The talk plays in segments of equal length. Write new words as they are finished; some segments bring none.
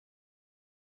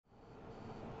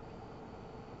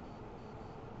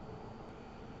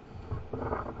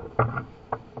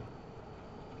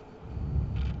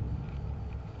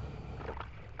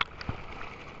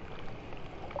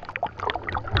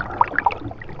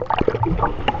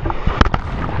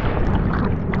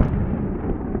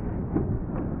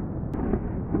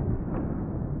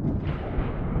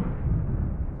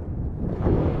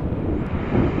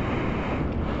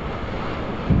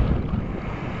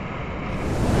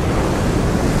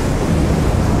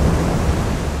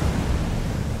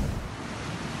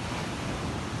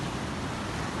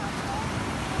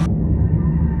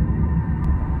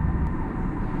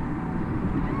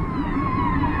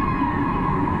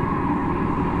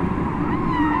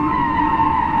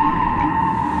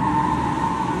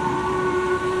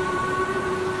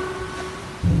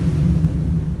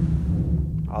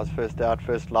first out,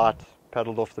 first light,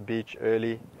 paddled off the beach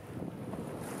early,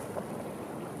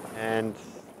 and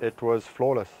it was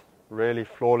flawless, really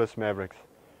flawless Mavericks,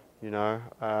 you know,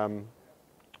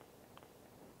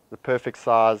 the perfect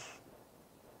size,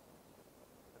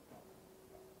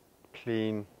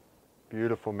 clean,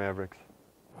 beautiful Mavericks.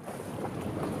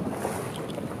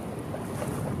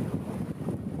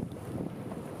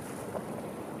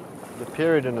 The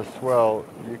period in a swell,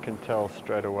 you can tell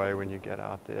straight away when you get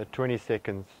out there. A 20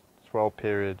 seconds swell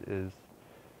period is,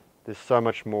 there's so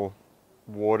much more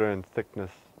water and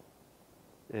thickness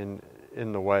in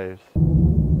the waves.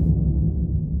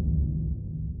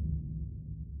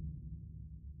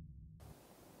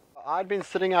 I'd been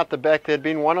sitting out the back. There'd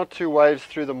been one or two waves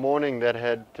through the morning that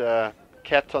had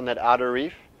capped on that outer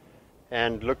reef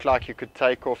and looked like you could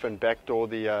take off and backdoor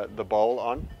the bowl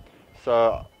on.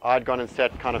 So I'd gone and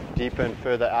sat kind of deeper and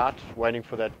further out, waiting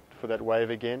for that wave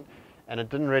again, and it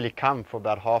didn't really come for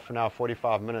about half an hour,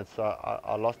 45 minutes. So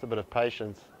I lost a bit of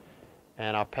patience,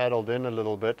 and I paddled in a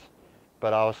little bit,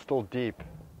 but I was still deep,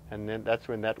 and then that's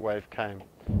when that wave came.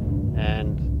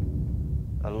 And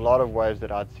a lot of waves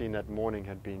that I'd seen that morning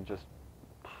had been just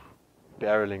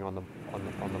barreling on the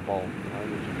bowl, you know,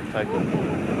 that you could take it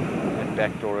and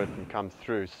backdoor it and come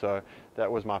through. So that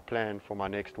was my plan for my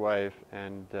next wave,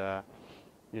 and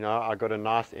you know, I got a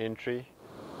nice entry.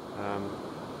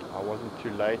 I wasn't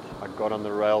too late. I got on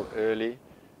the rail early,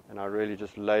 and I really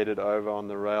just laid it over on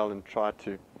the rail and tried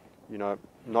to, you know,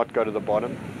 not go to the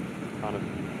bottom, kind of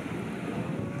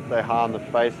stay high on the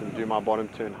face and do my bottom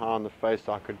turn high on the face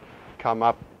so I could come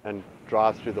up and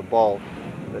drive through the bowl.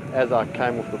 But as I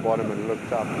came off the bottom and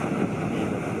looked up, I could see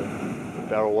that the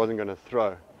barrel wasn't going to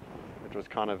throw. It was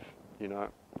kind of, you know,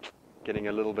 getting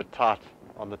a little bit tight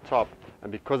on the top,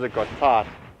 and because it got tight,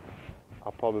 I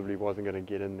probably wasn't going to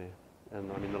get in there.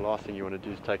 And I mean, the last thing you want to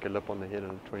do is take a lip on the head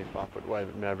on a 25-foot wave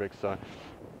at Mavericks. So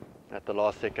at the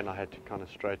last second, I had to kind of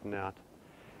straighten out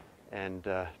and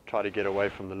try to get away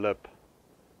from the lip.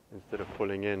 Instead of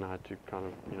pulling in, I had to kind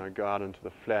of, you know, go out into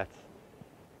the flats.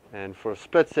 And for a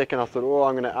split second, I thought, oh,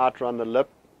 I'm going to outrun the lip.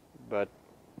 But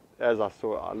as I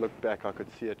looked back, I could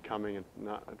see it coming, and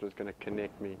no, it was going to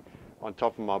connect me on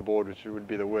top of my board, which would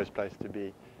be the worst place to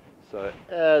be. So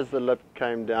as the lip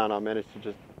came down, I managed to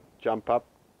just jump up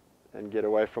and get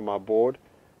away from my board,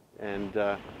 and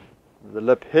the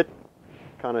lip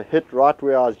kind of hit right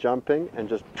where I was jumping and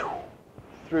just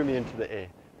threw me into the air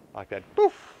like that,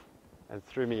 poof, and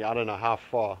threw me, I don't know how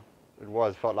far it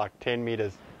was, felt like 10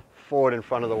 meters forward in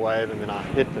front of the wave, and then I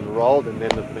hit and rolled, and then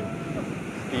the thing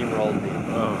steamrolled me.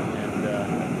 And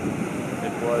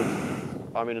it was,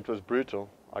 I mean, it was brutal.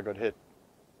 I got hit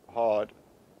hard,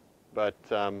 but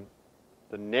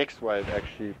the next wave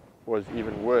actually was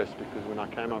even worse, because when I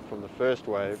came up from the first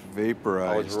wave,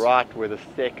 vaporized. I was right where the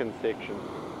second section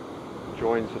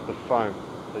joins with the foam.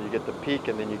 So you get the peak,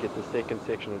 and then you get the second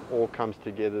section. It all comes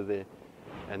together there,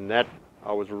 and that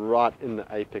I was right in the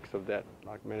apex of that.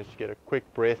 Like, managed to get a quick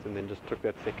breath, and then just took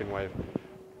that second wave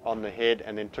on the head,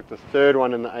 and then took the third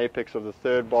one in the apex of the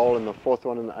third bowl, and the fourth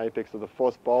one in the apex of the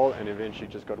fourth bowl, and eventually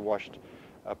just got washed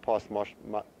past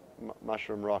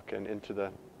Mushroom Rock and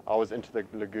I was into the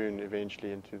lagoon,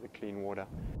 eventually into the clean water.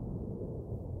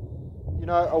 You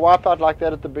know, a wipeout like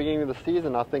that at the beginning of the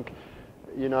season, I think,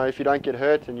 you know, if you don't get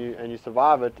hurt and you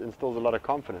survive it, instills a lot of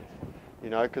confidence. You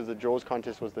know, because the Jaws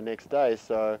contest was the next day,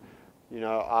 so, you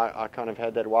know, I kind of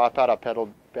had that wipeout. I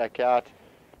paddled back out,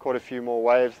 caught a few more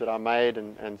waves that I made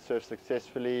and surfed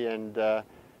successfully, and I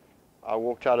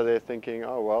walked out of there thinking,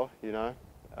 oh well, you know,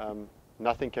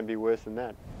 nothing can be worse than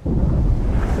that.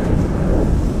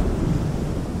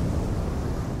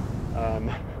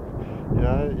 You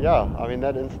know, yeah, I mean,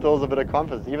 that instills a bit of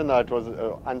confidence. Even though it was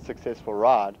an unsuccessful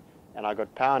ride and I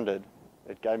got pounded,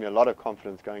 it gave me a lot of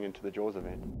confidence going into the Jaws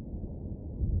event.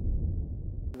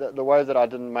 The wave that I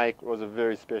didn't make was a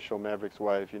very special Mavericks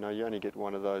wave. You know, you only get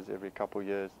one of those every couple of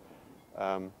years.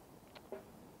 I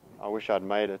wish I'd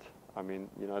made it. I mean,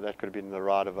 you know, that could have been the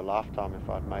ride of a lifetime if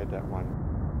I'd made that one.